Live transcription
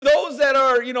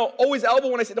are, always elbow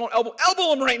when I say don't elbow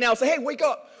them right now. Say, hey, wake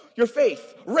up. Your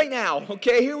faith right now.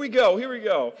 Okay, here we go.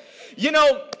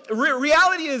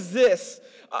 Reality is this.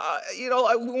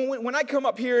 When I come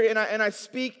up here and I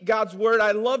speak God's word,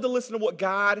 I love to listen to what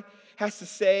God has to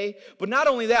say. But not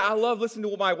only that, I love listening to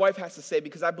what my wife has to say,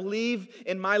 because I believe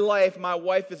in my life, my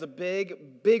wife is a big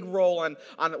role on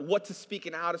what to speak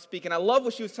and how to speak. And I love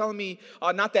what she was telling me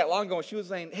not that long ago. She was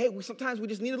saying, hey, sometimes we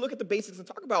just need to look at the basics and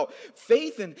talk about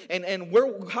faith and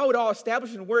how it all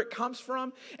established and where it comes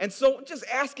from. And so just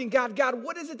asking God,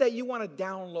 what is it that you want to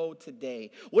download today?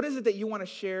 What is it that you want to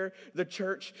share the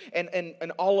church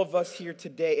and all of us here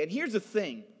today? And here's the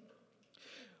thing.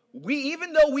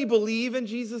 Even though we believe in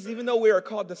Jesus, even though we are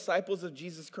called disciples of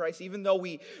Jesus Christ, even though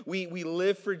we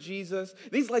live for Jesus,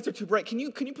 these lights are too bright. Can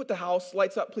you put the house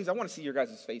lights up, please? I want to see your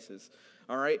guys' faces.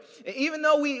 All right? Even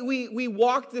though we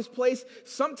walk this place,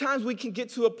 sometimes we can get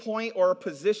to a point or a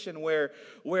position where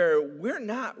we're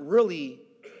not really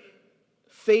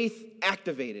faith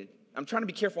activated. I'm trying to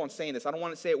be careful on saying this. I don't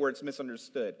want to say it where it's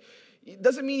misunderstood. It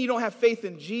doesn't mean you don't have faith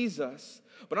in Jesus,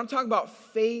 but I'm talking about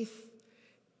faith.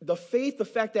 The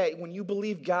fact that when you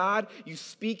believe God, you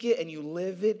speak it and you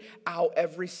live it out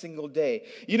every single day.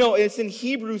 It's in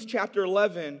Hebrews chapter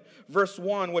 11, verse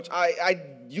 1, which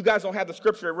you guys don't have the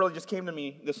scripture. It really just came to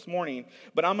me this morning.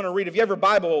 But I'm going to read. If you have a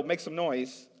Bible, make some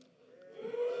noise.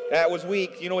 That was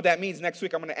weak. You know what that means? Next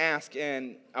week I'm going to ask,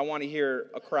 and I want to hear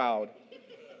a crowd.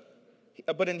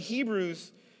 But in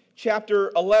Hebrews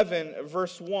chapter 11,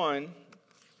 verse 1,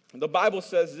 the Bible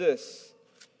says this.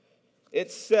 It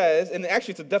says, and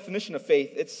actually it's a definition of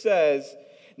faith. It says,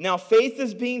 now faith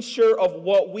is being sure of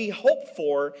what we hope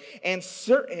for and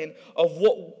certain of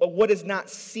what is not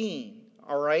seen.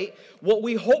 All right? What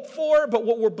we hope for, but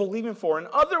what we're believing for. In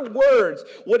other words,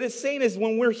 what it's saying is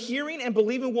when we're hearing and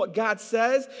believing what God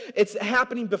says, it's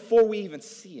happening before we even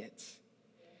see it.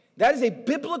 That is a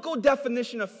biblical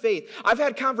definition of faith. I've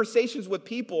had conversations with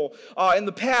people in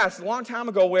the past, a long time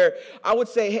ago, where I would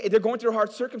say, hey, they're going through a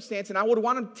hard circumstance, and I would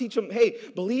want to teach them, hey,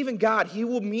 believe in God. He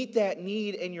will meet that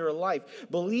need in your life.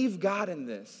 Believe God in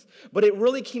this. But it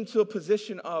really came to a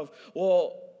position of,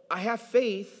 well, I have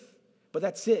faith, but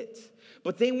that's it.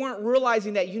 But they weren't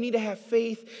realizing that you need to have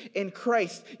faith in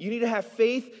Christ. You need to have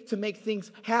faith to make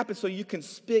things happen so you can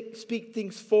speak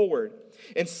things forward.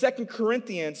 In 2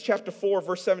 Corinthians chapter 4,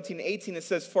 verse 17 and 18, it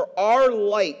says, for our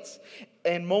light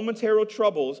and momentary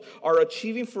troubles are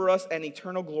achieving for us an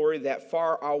eternal glory that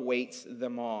far outweighs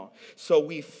them all. So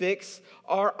we fix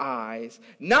our eyes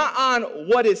not on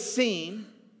what is seen,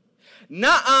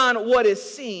 not on what is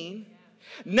seen,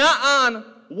 not on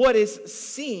what is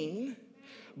seen,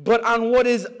 but on what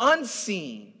is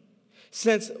unseen,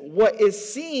 since what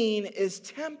is seen is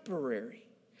temporary,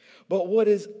 but what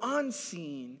is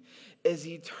unseen is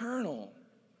eternal.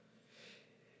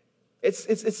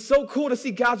 It's so cool to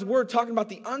see God's word talking about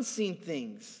the unseen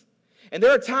things. And there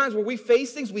are times where we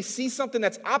face things, we see something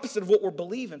that's opposite of what we're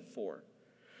believing for.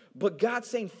 But God's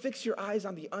saying, fix your eyes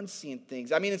on the unseen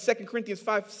things. I mean, in 2 Corinthians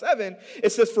 5:7,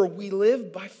 it says, for we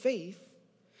live by faith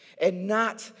and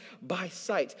not by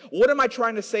sight. What am I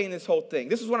trying to say in this whole thing?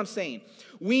 This is what I'm saying.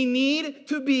 We need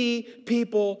to be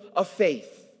people of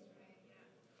faith.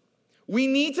 We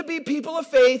need to be people of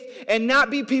faith and not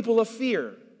be people of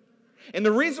fear. And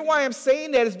the reason why I'm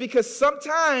saying that is because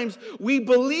sometimes we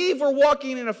believe we're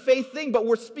walking in a faith thing, but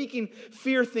we're speaking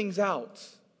fear things out.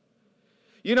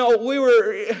 You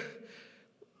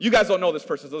guys don't know this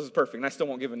person, so this is perfect, and I still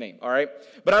won't give a name, all right?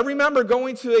 But I remember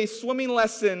going to a swimming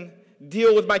lesson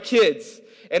deal with my kids.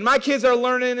 And my kids are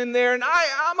learning in there, and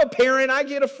I'm a parent, I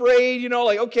get afraid,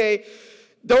 okay,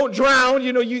 don't drown,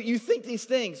 you think these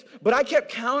things. But I kept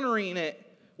countering it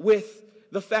with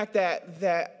the fact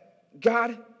that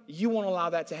God, you won't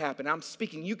allow that to happen. I'm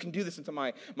speaking, you can do this into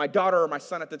my daughter or my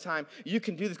son at the time. You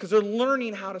can do this because they're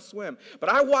learning how to swim. But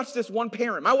I watched this one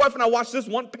parent. My wife and I watched this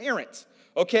one parent,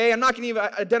 okay? I'm not going to even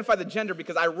identify the gender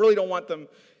because I really don't want them,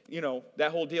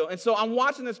 that whole deal. And so I'm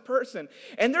watching this person,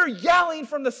 and they're yelling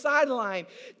from the sideline,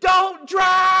 don't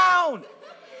drown!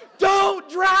 Don't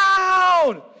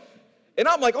drown! And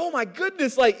I'm like, oh my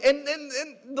goodness, and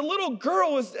the little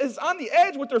girl is on the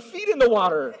edge with her feet in the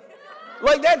water.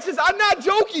 I'm not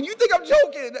joking. You think I'm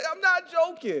joking. I'm not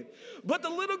joking. But the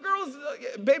little girl's,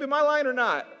 baby, am I lying or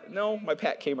not? No, my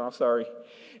pat came off, sorry.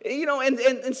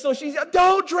 And so she's,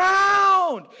 don't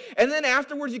drown. And then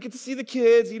afterwards you get to see the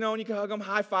kids, and you can hug them,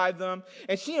 high five them.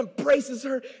 And she embraces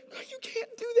her. You can't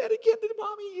do that again to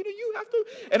mommy. You have to.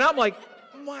 And I'm like,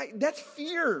 that's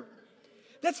fear.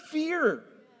 That's fear.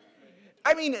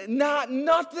 I mean,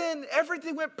 nothing.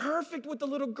 Everything went perfect with the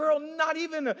little girl, not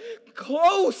even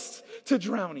close to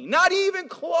drowning, not even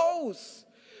close.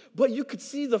 But you could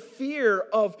see the fear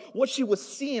of what she was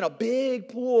seeing, a big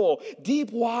pool,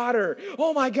 deep water.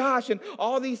 Oh my gosh, and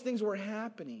all these things were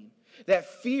happening. That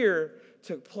fear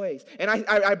took place. And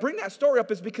I bring that story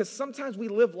up is because sometimes we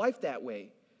live life that way.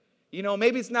 You know,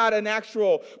 maybe it's not an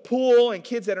actual pool and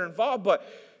kids that are involved, but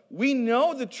we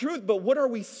know the truth, but what are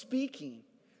we speaking?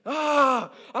 I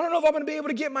don't know if I'm going to be able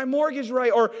to get my mortgage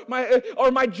right or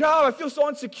my job. I feel so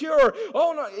insecure.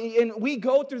 Oh, no. And we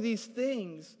go through these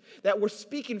things that we're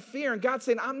speaking fear. And God's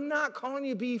saying, I'm not calling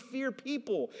you to be fear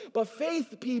people, but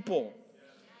faith people.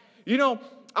 You know,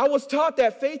 I was taught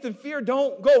that faith and fear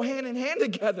don't go hand in hand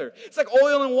together. It's like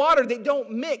oil and water. They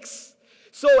don't mix.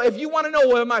 So if you want to know,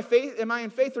 well, am I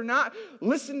in faith or not?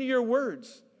 Listen to your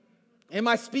words. Am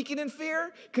I speaking in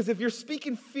fear? Because if you're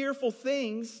speaking fearful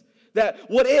things, that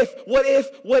what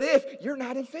if, you're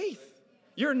not in faith.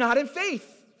 You're not in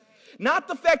faith. Not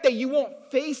the fact that you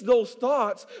won't face those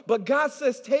thoughts, but God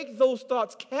says take those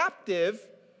thoughts captive,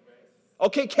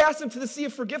 okay, cast them to the sea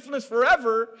of forgetfulness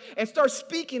forever, and start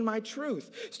speaking my truth.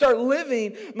 Start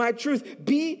living my truth.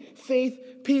 Be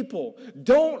faith people.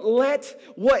 Don't let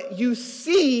what you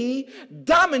see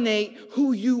dominate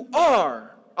who you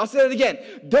are. I'll say it again.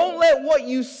 Don't let what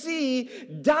you see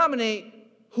dominate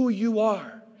who you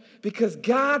are. Because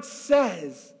God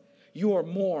says you are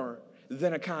more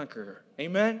than a conqueror.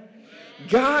 Amen?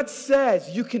 God says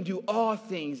you can do all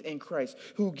things in Christ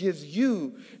who gives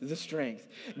you the strength.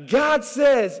 God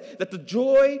says that the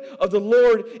joy of the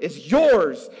Lord is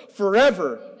yours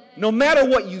forever, no matter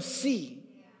what you see.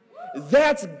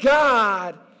 That's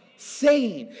God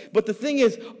saying. But the thing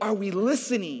is, are we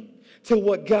listening to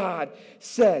what God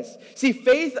says? See,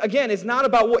 faith, again, is not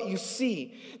about what you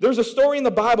see. There's a story in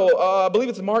the Bible, I believe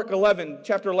it's Mark 11,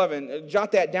 chapter 11.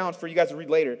 Jot that down for you guys to read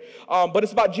later. But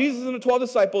it's about Jesus and the 12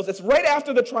 disciples. It's right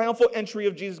after the triumphal entry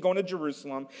of Jesus going to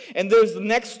Jerusalem. And there's the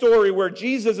next story where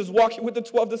Jesus is walking with the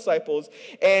 12 disciples,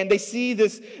 and they see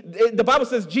this. The Bible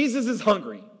says Jesus is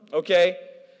hungry, okay?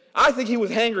 I think he was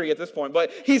hangry at this point,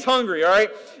 but he's hungry, all right?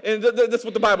 And that's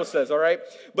what the Bible says, all right?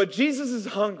 But Jesus is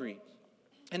hungry.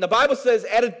 And the Bible says,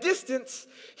 at a distance,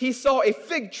 he saw a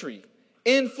fig tree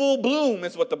in full bloom,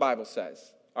 is what the Bible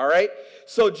says. All right?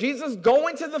 So Jesus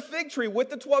going to the fig tree with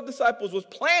the 12 disciples was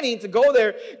planning to go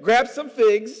there, grab some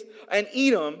figs, and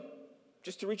eat them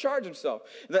just to recharge himself.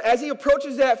 As he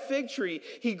approaches that fig tree,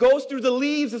 he goes through the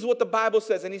leaves, is what the Bible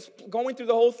says, and he's going through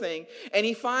the whole thing, and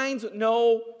he finds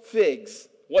no figs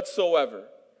whatsoever.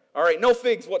 All right? No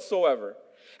figs whatsoever.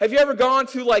 Have you ever gone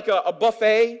to like a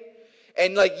buffet?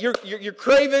 And like you're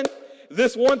craving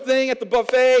this one thing at the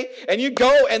buffet, and you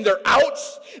go and they're out.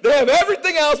 They have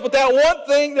everything else, but that one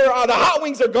thing, the hot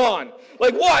wings are gone.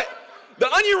 Like what? The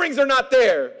onion rings are not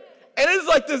there. And it's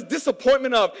like this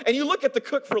disappointment of, and you look at the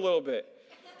cook for a little bit.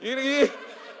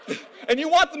 And you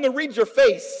want them to read your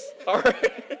face, all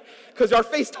right? Because our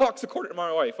face talks according to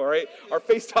my wife, all right? Our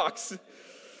face talks.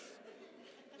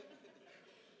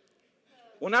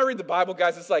 When I read the Bible,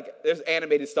 guys, it's like there's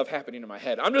animated stuff happening in my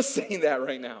head. I'm just saying that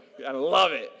right now. I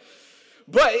love it.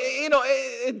 But, you know,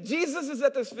 Jesus is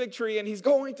at this fig tree, and he's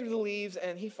going through the leaves,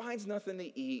 and he finds nothing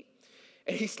to eat.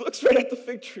 And he looks right at the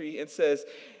fig tree and says,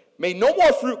 may no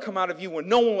more fruit come out of you, and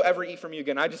no one will ever eat from you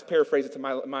again. I just paraphrase it to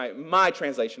my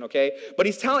translation, okay? But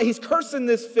he's cursing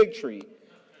this fig tree,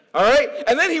 all right?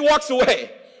 And then he walks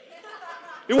away.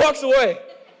 He walks away.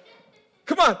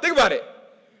 Come on, think about it.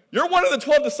 You're one of the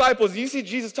 12 disciples. You see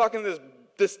Jesus talking to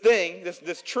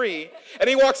this tree, and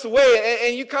he walks away,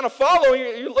 and you kind of follow.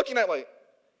 You're looking at like,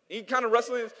 you kind of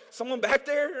wrestling. Someone back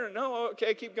there? No,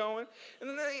 okay, keep going.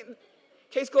 And then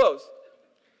case closed.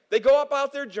 They go up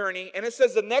out their journey, and it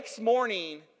says the next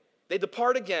morning they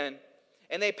depart again,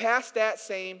 and they pass that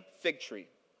same fig tree.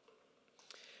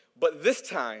 But this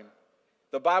time,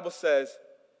 the Bible says,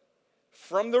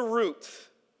 from the root,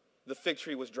 the fig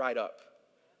tree was dried up.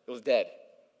 It was dead.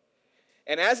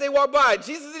 And as they walk by,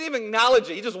 Jesus didn't even acknowledge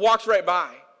it. He just walks right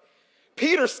by.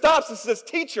 Peter stops and says,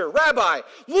 teacher, rabbi,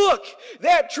 look,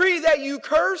 that tree that you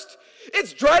cursed,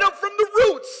 it's dried up from the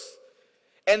roots.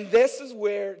 And this is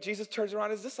where Jesus turns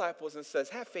around his disciples and says,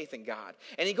 have faith in God.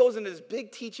 And he goes into this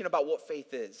big teaching about what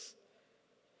faith is.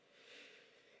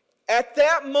 At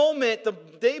that moment, the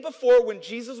day before when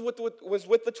Jesus was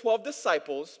with the 12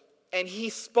 disciples, and he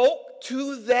spoke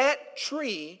to that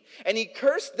tree, and he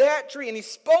cursed that tree, and he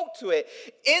spoke to it.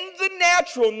 In the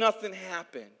natural, nothing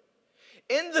happened.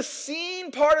 In the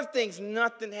seen part of things,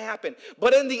 nothing happened.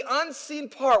 But in the unseen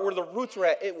part where the roots were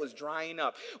at, it was drying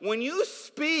up. When you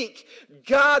speak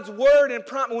God's word and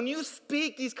promise, when you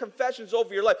speak these confessions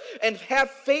over your life and have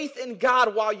faith in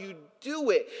God while you do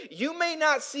it, you may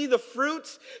not see the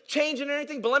fruits changing or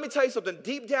anything, but let me tell you something.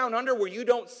 Deep down under where you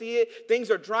don't see it,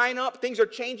 things are drying up, things are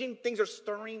changing, things are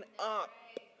stirring up.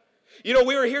 You know,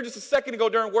 we were here just a second ago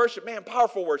during worship. Man,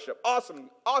 powerful worship. Awesome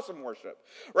worship.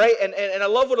 Right? And I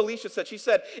love what Alicia said. She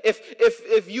said,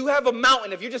 if you have a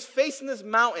mountain, if you're just facing this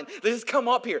mountain, just come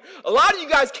up here. A lot of you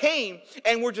guys came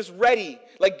and were just ready.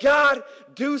 Like, God,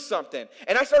 do something.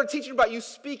 And I started teaching about you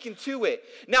speaking to it.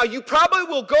 Now, you probably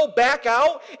will go back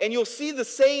out and you'll see the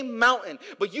same mountain,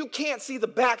 but you can't see the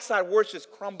backside where it's just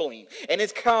crumbling and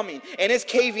it's coming and it's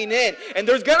caving in. And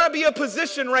there's going to be a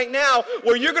position right now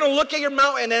where you're going to look at your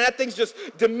mountain and that thing's just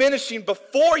diminishing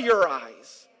before your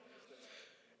eyes.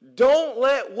 Don't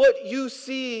let what you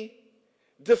see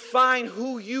define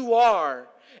who you are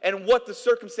and what the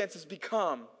circumstances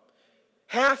become.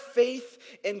 Have faith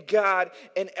in God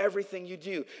in everything you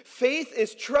do. Faith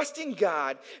is trusting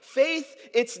God. Faith,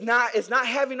 it's not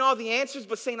having all the answers,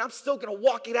 but saying, I'm still going to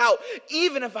walk it out,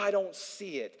 even if I don't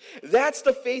see it. That's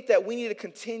the faith that we need to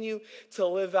continue to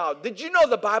live out. Did you know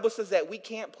the Bible says that we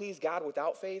can't please God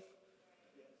without faith?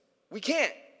 We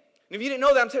can't. And if you didn't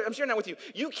know that, I'm sharing that with you.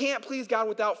 You can't please God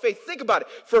without faith. Think about it.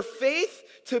 For faith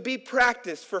to be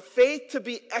practiced, for faith to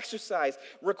be exercised,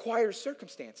 requires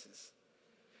circumstances.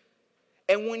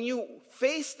 And when you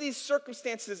face these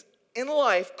circumstances in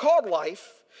life, called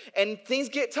life, and things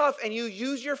get tough, and you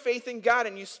use your faith in God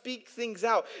and you speak things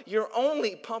out, you're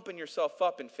only pumping yourself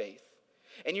up in faith.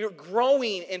 And you're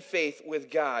growing in faith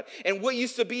with God. And what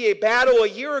used to be a battle a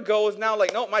year ago is now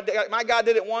like, no, my God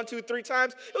did it 1, 2, 3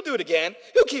 times. He'll do it again.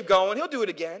 He'll keep going. He'll do it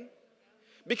again.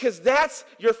 Because that's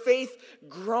your faith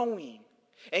growing.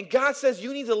 And God says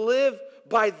you need to live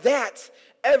by that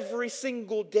every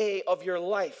single day of your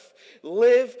life.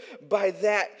 Live by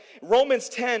that. Romans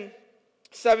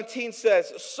 10:17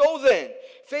 says, so then,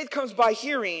 faith comes by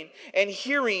hearing, and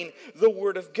hearing the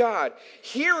word of God.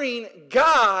 Hearing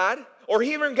God, or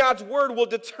hearing God's word, will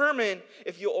determine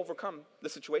if you'll overcome the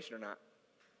situation or not.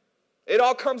 It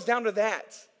all comes down to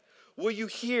that. Will you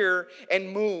hear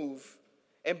and move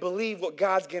and believe what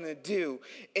God's going to do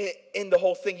in the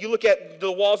whole thing? You look at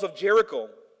the walls of Jericho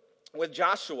with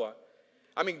Joshua.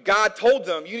 I mean, God told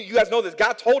them, you guys know this,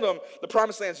 God told them the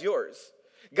promised land's yours.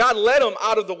 God led them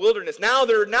out of the wilderness. Now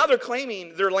they're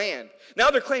claiming their land. Now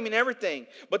they're claiming everything.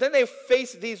 But then they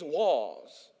faced these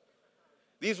walls.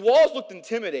 These walls looked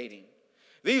intimidating.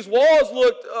 These walls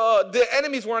looked, the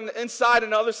enemies were on the inside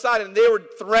and the other side, and they were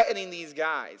threatening these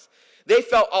guys. They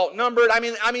felt outnumbered. I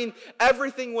mean,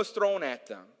 everything was thrown at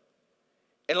them.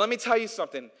 And let me tell you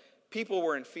something. People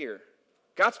were in fear.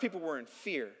 God's people were in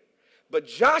fear. But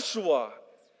Joshua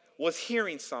was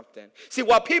hearing something. See,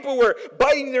 while people were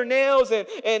biting their nails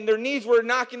and their knees were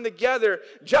knocking together,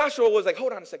 Joshua was like,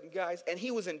 hold on a second, guys. And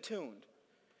he was in tune.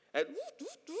 And,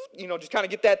 just kind of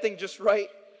get that thing just right.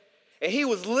 And he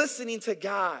was listening to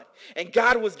God. And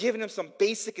God was giving him some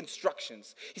basic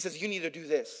instructions. He says, you need to do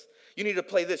this. You need to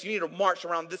play this. You need to march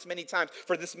around this many times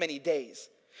for this many days.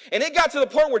 And it got to the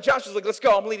point where Josh was like, let's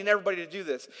go. I'm leading everybody to do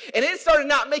this. And it started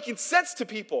not making sense to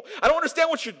people. I don't understand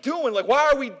what you're doing. Like,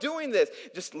 why are we doing this?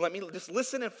 Just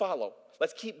listen and follow.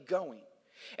 Let's keep going.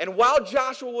 And while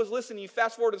Joshua was listening, you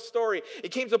fast forward to the story, it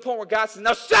came to the point where God said,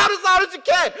 now shout as loud as you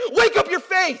can. Wake up your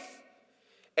faith.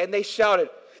 And they shouted,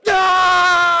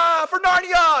 ah, for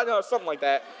Narnia. No, something like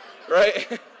that,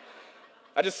 right?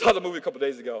 I just saw the movie a couple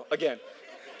days ago, again,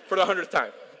 for the 100th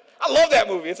time. I love that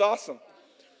movie. It's awesome.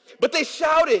 But they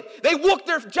shouted.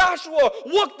 Joshua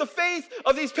woke the faith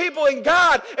of these people in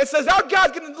God and says, our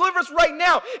God's going to deliver us right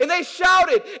now. And they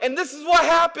shouted. And this is what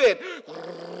happened.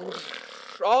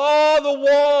 All the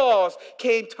walls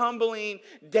came tumbling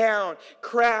down,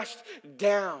 crashed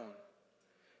down.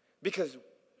 Because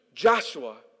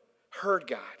Joshua heard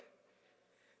God.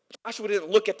 Joshua didn't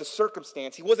look at the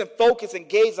circumstance. He wasn't focused and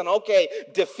gazed on, okay,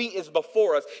 defeat is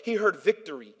before us. He heard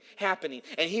victory happening.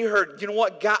 And he heard, you know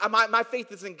what, God, my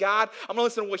faith is in God. I'm going to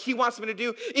listen to what he wants me to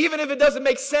do. Even if it doesn't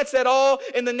make sense at all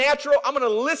in the natural, I'm going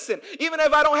to listen. Even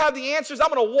if I don't have the answers, I'm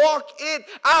going to walk it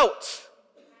out.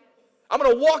 I'm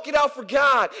going to walk it out for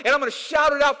God. And I'm going to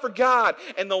shout it out for God.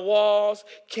 And the walls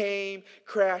came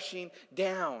crashing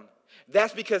down.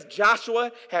 That's because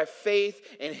Joshua had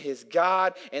faith in his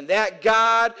God. And that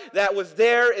God that was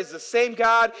there is the same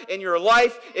God in your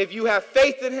life. If you have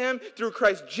faith in him through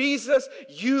Christ Jesus,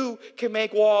 you can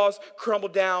make walls crumble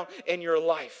down in your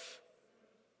life.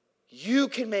 You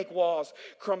can make walls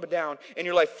crumble down in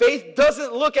your life. Faith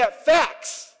doesn't look at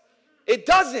facts. It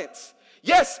doesn't.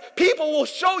 Yes, people will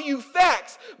show you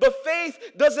facts, but faith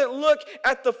doesn't look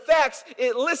at the facts.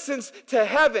 It listens to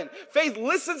heaven. Faith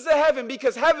listens to heaven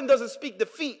because heaven doesn't speak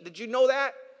defeat. Did you know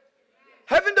that?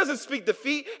 Heaven doesn't speak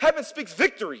defeat. Heaven speaks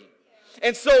victory.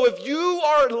 And so if you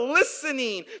are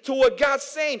listening to what God's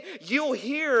saying, you'll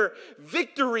hear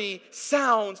victory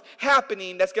sounds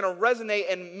happening that's going to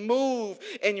resonate and move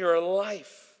in your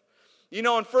life. You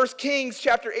know, in 1 Kings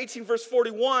chapter 18, verse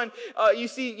 41, you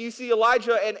see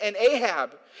Elijah and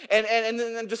Ahab. And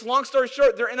then just long story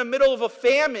short, they're in the middle of a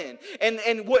famine.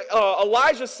 And what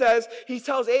Elijah says, he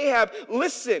tells Ahab,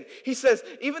 listen, he says,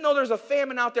 even though there's a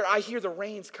famine out there, I hear the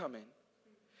rain's coming.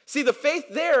 See, the faith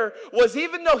there was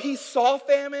even though he saw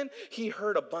famine, he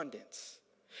heard abundance.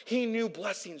 He knew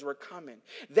blessings were coming.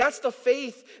 That's the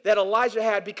faith that Elijah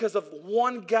had because of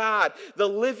one God, the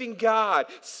living God,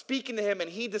 speaking to him. And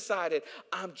he decided,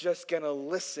 I'm just going to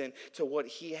listen to what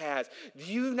he has. Do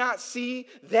you not see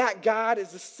that God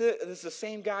is the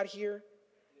same God here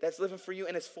that's living for you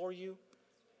and is for you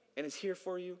and is here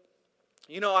for you?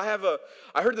 You know, I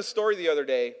heard the story the other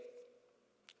day.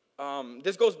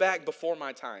 This goes back before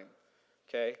my time,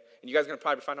 okay? And you guys are going to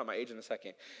probably find out my age in a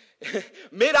second.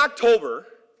 Mid-October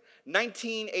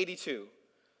 1982.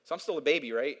 So I'm still a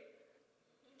baby, right?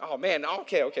 Oh, man.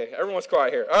 Okay. Everyone's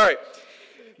quiet here. All right.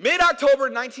 Mid-October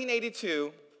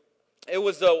 1982, it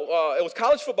was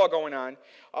college football going on,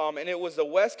 and it was the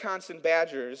Wisconsin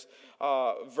Badgers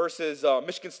versus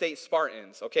Michigan State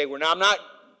Spartans. Okay, I'm not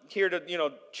here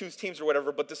to choose teams or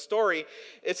whatever, but the story,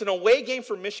 it's an away game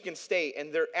for Michigan State,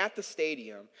 and they're at the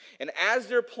stadium, and as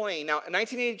they're playing, now in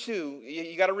 1982,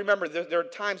 you got to remember, there are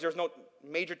times there's no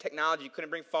major technology, you couldn't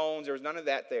bring phones, there was none of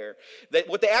that there.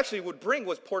 What they actually would bring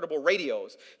was portable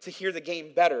radios to hear the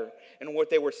game better and what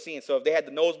they were seeing. So if they had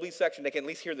the nosebleed section, they can at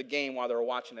least hear the game while they were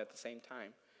watching it at the same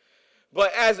time.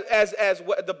 But as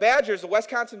the Badgers, the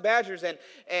Wisconsin Badgers and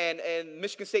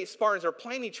Michigan State Spartans are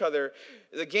playing each other,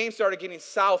 the game started getting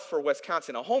south for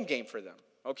Wisconsin, a home game for them,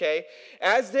 okay?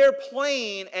 As they're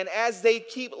playing and as they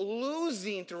keep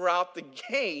losing throughout the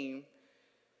game,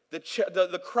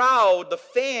 the crowd, the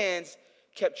fans,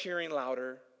 kept cheering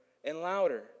louder and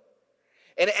louder.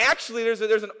 And actually,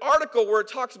 there's an article where it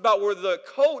talks about where the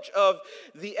coach of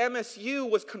the MSU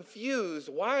was confused.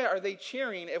 Why are they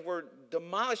cheering if we're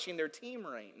demolishing their team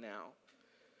right now?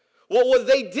 Well, what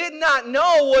they did not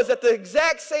know was at the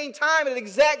exact same time, at the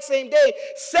exact same day,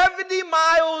 70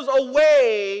 miles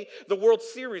away, the World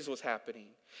Series was happening.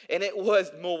 And it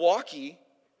was Milwaukee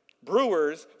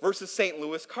Brewers versus St.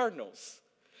 Louis Cardinals.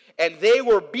 And they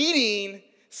were beating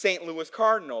St. Louis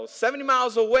Cardinals, 70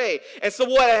 miles away. And so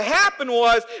what had happened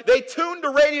was they tuned the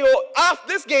radio off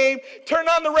this game, turned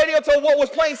on the radio to what was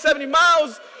playing 70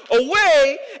 miles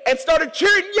away, and started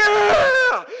cheering,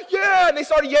 yeah, yeah. And they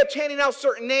started chanting out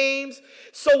certain names.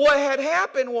 So what had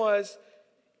happened was,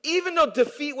 even though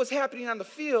defeat was happening on the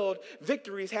field,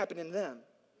 victory is happening in them.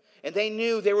 And they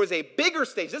knew there was a bigger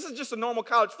stage. This is just a normal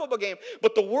college football game,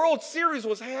 but the World Series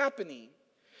was happening.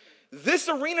 This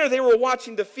arena, they were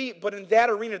watching defeat, but in that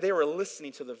arena, they were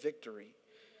listening to the victory.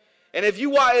 And if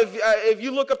you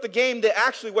look up the game, that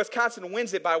actually Wisconsin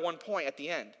wins it by 1 point at the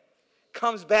end.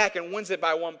 Comes back and wins it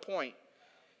by 1 point.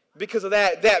 Because of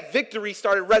that victory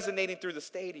started resonating through the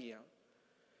stadium.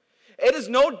 It is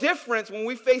no difference when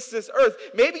we face this earth.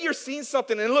 Maybe you're seeing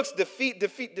something and it looks defeat,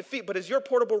 but is your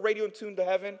portable radio tuned to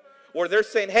heaven? Or they're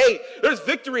saying, hey, there's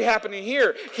victory happening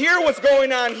here. Hear what's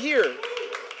going on here.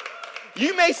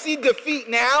 You may see defeat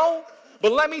now,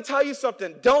 but let me tell you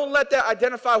something. Don't let that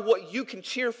identify what you can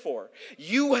cheer for.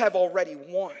 You have already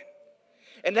won.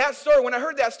 And that story, when I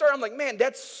heard that story, I'm like, man,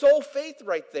 that's so faith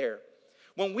right there.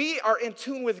 When we are in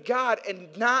tune with God and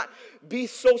not be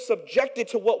so subjected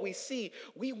to what we see,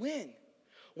 we win.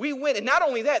 We win. And not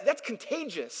only that, that's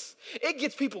contagious. It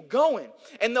gets people going.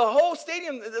 And the whole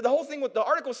stadium, the whole thing with the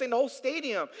article saying the whole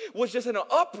stadium was just in an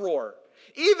uproar,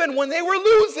 even when they were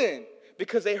losing.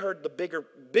 Because they heard the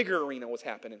bigger arena was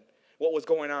happening, what was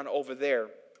going on over there.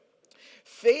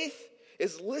 Faith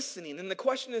is listening. And the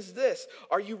question is this: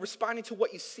 are you responding to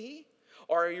what you see,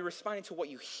 or are you responding to what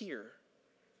you hear?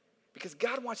 Because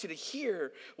God wants you to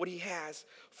hear what he has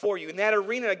for you. In that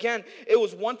arena, again, it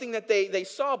was one thing that they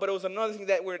saw, but it was another thing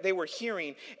that they were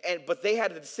hearing. But they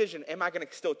had a decision: am I going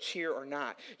to still cheer or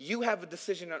not? You have a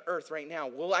decision on earth right now.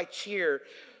 Will I cheer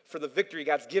for the victory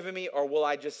God's given me, or will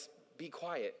I just be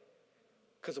quiet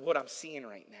because of what I'm seeing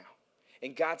right now?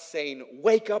 And God's saying,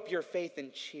 wake up your faith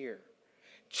and cheer.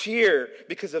 Cheer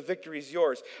because the victory is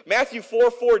yours. Matthew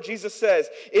 4:4, Jesus says,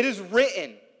 it is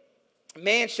written,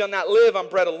 man shall not live on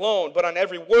bread alone, but on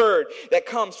every word that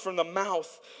comes from the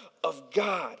mouth of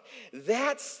God.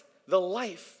 That's the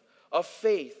life of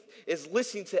faith is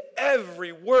listening to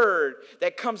every word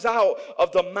that comes out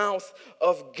of the mouth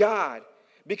of God.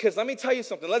 Because let me tell you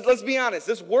something. Let's be honest.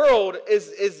 This world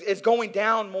is going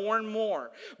down more and more.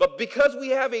 But because we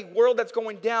have a world that's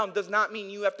going down does not mean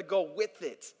you have to go with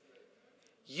it.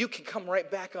 You can come right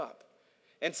back up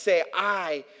and say,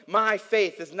 my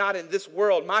faith is not in this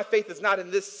world. My faith is not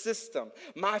in this system.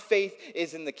 My faith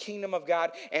is in the kingdom of God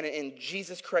and in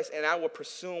Jesus Christ. And I will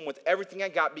pursue him with everything I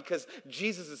got because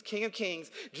Jesus is King of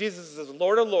Kings. Jesus is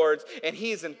Lord of Lords. And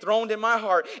he is enthroned in my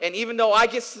heart. And even though I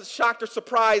get shocked or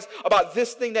surprised about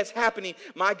this thing that's happening,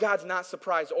 my God's not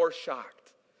surprised or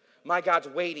shocked. My God's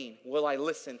waiting. Will I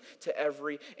listen to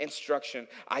every instruction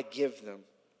I give them?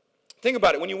 Think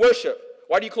about it. When you worship,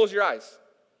 why do you close your eyes?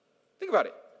 Think about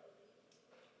it.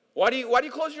 Why do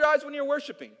you close your eyes when you're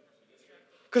worshiping?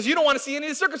 Because you don't want to see any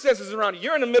of the circumstances around you.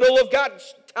 You're in the middle of God.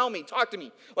 Tell me, talk to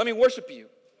me. Let me worship you.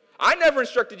 I never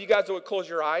instructed you guys to close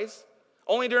your eyes.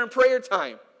 Only during prayer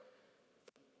time.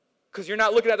 Because you're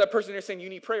not looking at that person and you're saying, you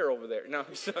need prayer over there. No.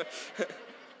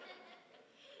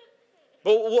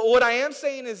 But what I am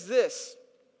saying is this.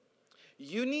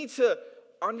 You need to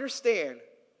understand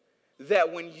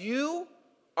that when you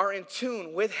are in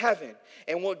tune with heaven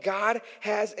and what God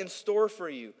has in store for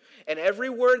you, and every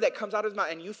word that comes out of his mouth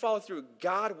and you follow through,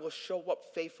 God will show up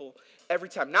faithful every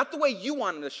time. Not the way you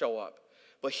want him to show up,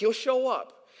 but he'll show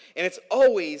up. And it's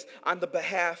always on the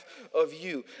behalf of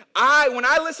you. When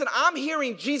I listen, I'm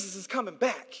hearing Jesus is coming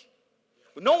back.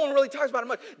 But no one really talks about it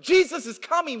much. Jesus is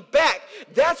coming back.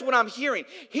 That's what I'm hearing.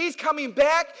 He's coming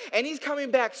back, and he's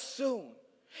coming back soon.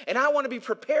 And I want to be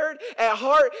prepared at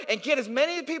heart and get as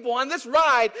many people on this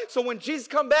ride so when Jesus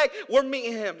comes back, we're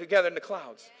meeting him together in the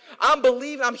clouds. I'm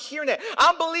hearing that.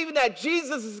 I'm believing that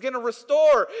Jesus is going to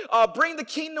restore, bring the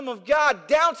kingdom of God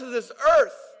down to this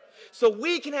earth so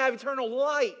we can have eternal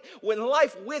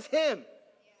life with him.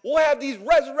 We'll have these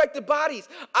resurrected bodies.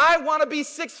 I want to be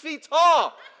 6 feet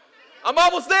tall. I'm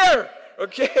almost there,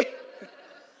 okay?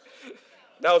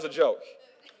 That was a joke.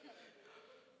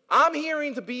 I'm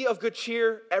hearing to be of good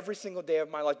cheer every single day of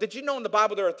my life. Did you know in the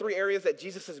Bible there are 3 areas that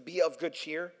Jesus says be of good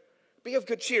cheer? Be of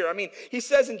good cheer. I mean, he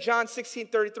says in John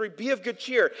 16:33, be of good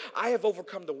cheer. I have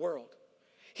overcome the world.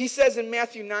 He says in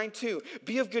Matthew 9:2,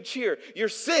 be of good cheer. Your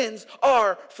sins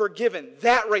are forgiven.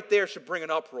 That right there should bring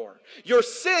an uproar. Your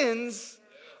sins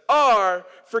are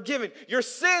forgiven. Your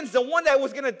sins, the one that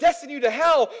was going to destine you to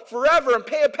hell forever and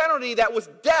pay a penalty that was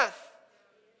death,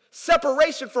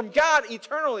 separation from God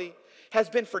eternally, has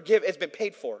been forgiven. It's been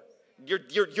paid for.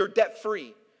 You're debt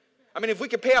free. I mean, if we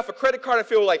could pay off a credit card, I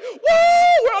feel like, woo,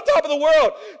 we're on top of the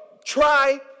world.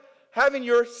 Try having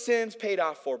your sins paid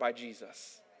off for by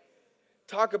Jesus.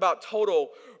 Talk about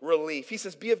total relief. He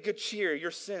says, be of good cheer.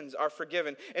 Your sins are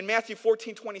forgiven. In Matthew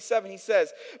 14:27, he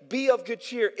says, be of good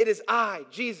cheer. It is I,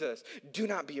 Jesus. Do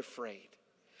not be afraid.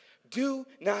 Do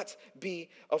not be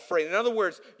afraid. In other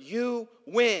words, you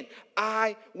win.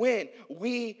 I win.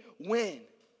 We win.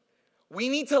 We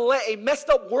need to let a messed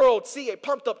up world see a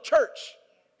pumped up church.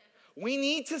 They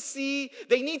need to see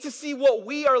what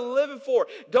we are living for.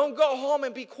 Don't go home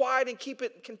and be quiet and keep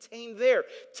it contained there.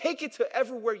 Take it to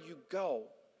everywhere you go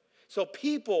so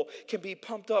people can be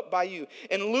pumped up by you.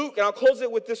 In Luke, and I'll close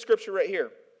it with this scripture right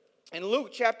here. In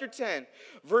Luke chapter 10,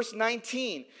 verse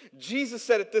 19, Jesus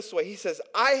said it this way. He says,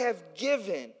 I have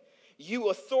given you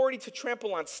authority to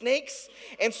trample on snakes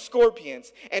and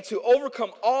scorpions and to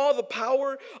overcome all the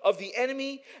power of the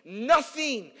enemy.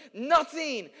 Nothing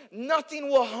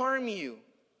will harm you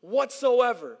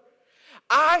whatsoever.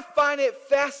 I find it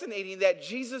fascinating that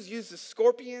Jesus uses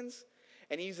scorpions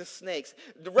and he uses snakes,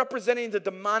 representing the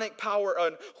demonic power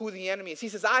on who the enemy is. He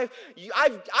says, I've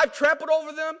trampled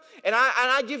over them, and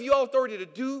I give you all authority to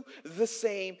do the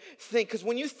same thing. Because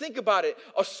when you think about it,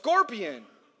 a scorpion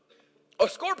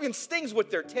stings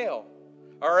with their tail,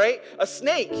 all right? A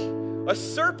snake, a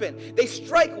serpent, they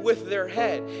strike with their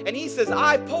head. And he says,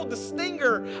 I've pulled the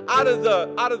stinger out of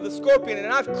the scorpion,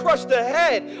 and I've crushed the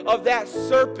head of that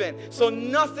serpent, so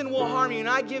nothing will harm you, and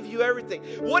I give you everything.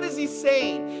 What is he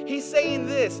saying? He's saying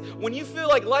this: when you feel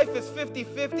like life is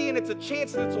 50-50 and it's a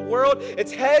chance and it's a world,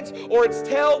 it's heads or it's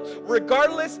tails,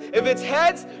 regardless, if it's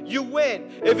heads, you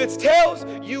win. If it's tails,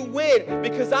 you win,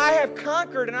 because I have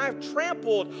conquered and I have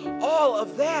trampled all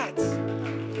of that.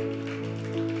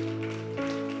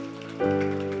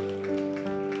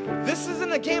 This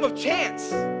isn't a game of chance.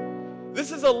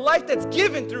 This is a life that's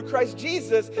given through Christ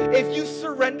Jesus if you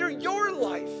surrender your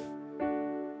life.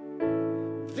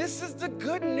 This is the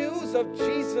good news of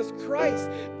Jesus Christ.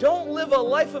 Don't live a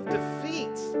life of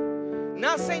defeat.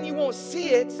 Not saying you won't see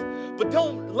it, but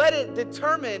don't let it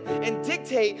determine and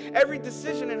dictate every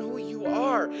decision in who you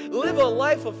are. Live a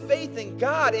life of faith in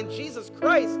God and Jesus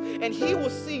Christ, and He will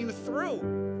see you through.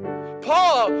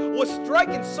 Paul was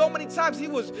striking so many times. He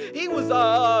was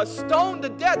stoned to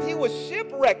death. He was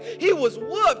shipwrecked. He was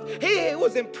whooped. He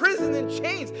was imprisoned in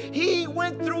chains. He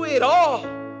went through it all.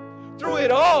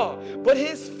 But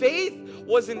his faith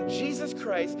was in Jesus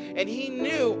Christ, and he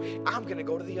knew, I'm going to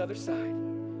go to the other side.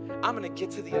 I'm going to get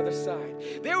to the other side.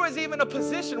 There was even a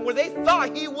position where they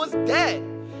thought he was dead.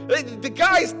 The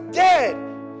guy's dead.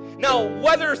 Now,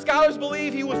 whether scholars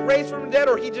believe he was raised from the dead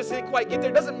or he just didn't quite get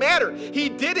there, doesn't matter. He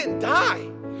didn't die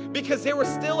because they were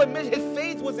still admitting his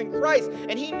faith was in Christ,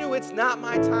 and he knew it's not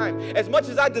my time. As much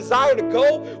as I desire to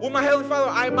go with my Heavenly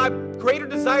Father, my greater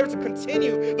desire to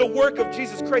continue the work of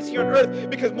Jesus Christ here on earth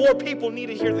because more people need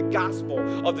to hear the gospel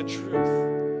of the truth.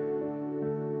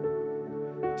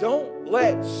 Don't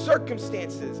let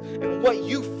circumstances and what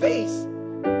you face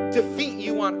defeat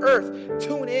you on earth.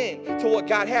 Tune in to what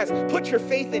God has. Put your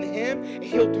faith in Him, and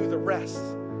He'll do the rest.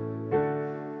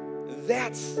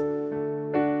 That's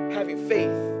having faith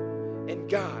in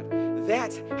God.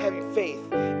 That's having faith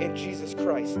in Jesus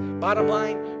Christ. Bottom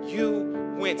line,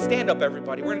 you win. Stand up,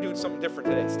 everybody. We're going to do something different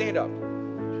today. Stand up.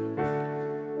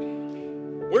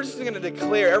 We're just going to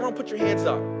declare. Everyone put your hands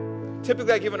up.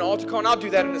 Typically, I give an altar call, and I'll do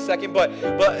that in a second, but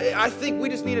I think we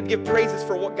just need to give praises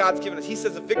for what God's given us. He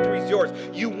says the victory is yours.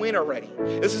 You win already.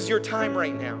 This is your time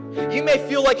right now. You may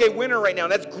feel like a winner right now,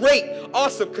 and that's great.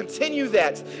 Awesome. Continue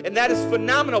that, and that is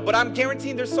phenomenal, but I'm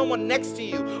guaranteeing there's someone next to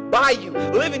you, by you,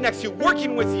 living next to you,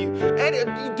 working with you,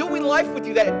 and doing life with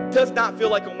you that does not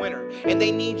feel like a winner, and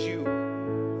they need you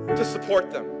to support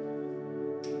them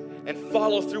and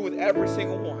follow through with every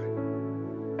single one.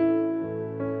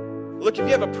 Look, if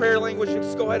you have a prayer language, you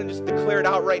just go ahead and just declare it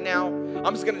out right now.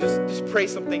 I'm just going to just pray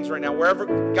some things right now. Wherever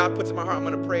God puts in my heart, I'm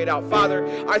going to pray it out. Father,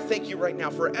 I thank you right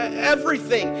now for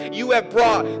everything you have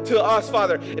brought to us,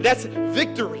 Father. That's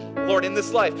victory, Lord, in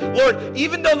this life. Lord,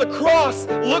 even though the cross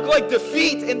looked like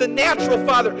defeat in the natural,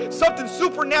 Father, something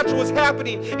supernatural was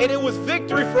happening, and it was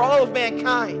victory for all of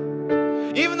mankind.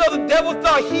 Even though the devil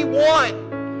thought he won,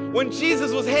 when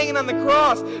Jesus was hanging on the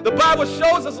cross, the Bible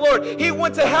shows us, Lord, He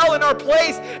went to hell in our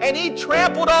place, and He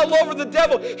trampled all over the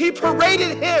devil. He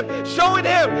paraded Him, showing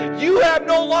Him, you have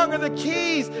no longer the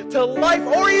keys to life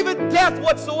or even death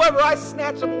whatsoever. I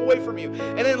snatched them away from you.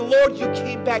 And then, Lord, you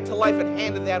came back to life and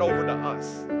handed that over to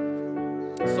us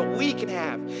so we can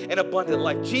have an abundant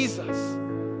life. Jesus,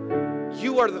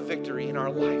 you are the victory in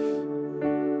our life.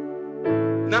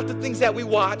 Not the things that we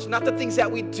watch, not the things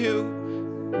that we do,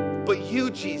 but you,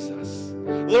 Jesus.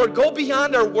 Lord, go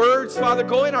beyond our words, Father.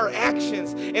 Go in our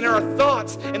actions, in our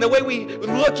thoughts, in the way we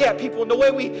look at people, in the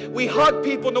way we hug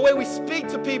people, in the way we speak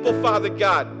to people, Father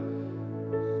God.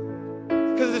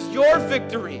 Because it's your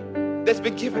victory that's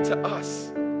been given to us.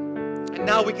 And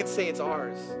now we can say it's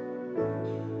ours.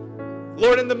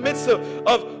 Lord, in the midst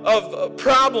of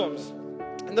problems,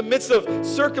 in the midst of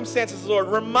circumstances, Lord,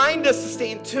 remind us to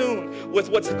stay in tune with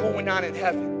what's going on in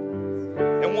heaven,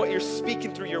 and what you're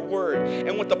speaking through your word,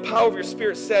 and what the power of your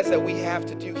Spirit says that we have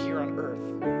to do here on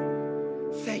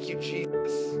earth. Thank you,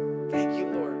 Jesus. Thank you,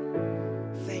 Lord.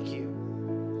 Thank you.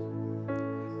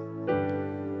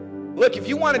 Look, if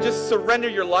you want to just surrender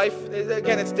your life,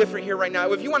 again, it's different here right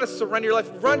now. If you want to surrender your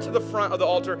life, run to the front of the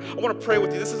altar. I want to pray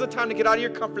with you. This is a time to get out of your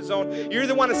comfort zone. You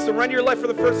either want to surrender your life for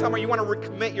the first time, or you want to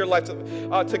recommit your life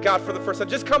to God for the first time.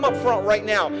 Just come up front right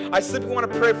now. I simply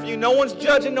want to pray for you. No one's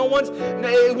judging.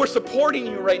 We're supporting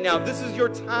you right now. This is your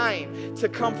time to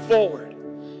come forward.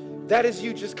 That is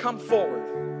you. Just come forward.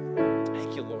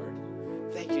 Thank you, Lord.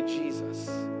 Thank you, Jesus.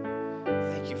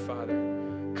 Thank you, Father.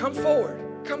 Come forward.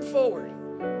 Come forward.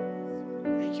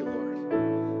 Thank you, Lord.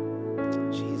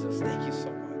 Jesus, thank you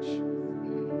so much.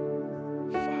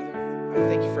 Father, I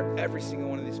thank you for every single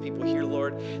one of these people here,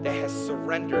 Lord, that has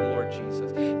surrendered, Lord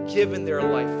Jesus, given their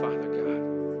life, Father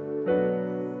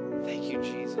God. Thank you,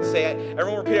 Jesus.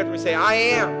 Everyone repeat after me. Say, I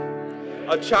am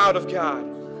a child of God.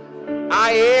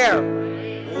 I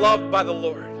am loved by the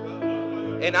Lord.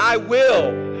 And I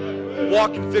will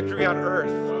walk in victory on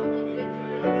earth.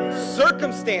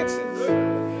 Circumstances,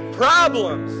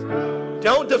 problems,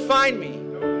 don't define me.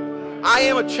 I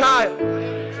am a child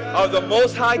of the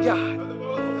Most High God.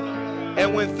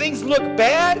 And when things look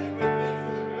bad,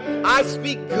 I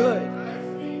speak good.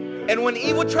 And when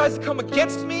evil tries to come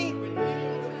against me,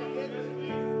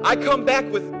 I come back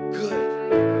with good.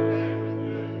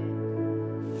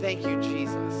 Thank you,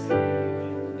 Jesus.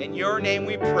 In your name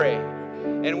we pray.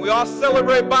 And we all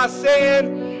celebrate by saying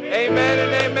amen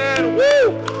and amen.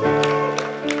 Woo!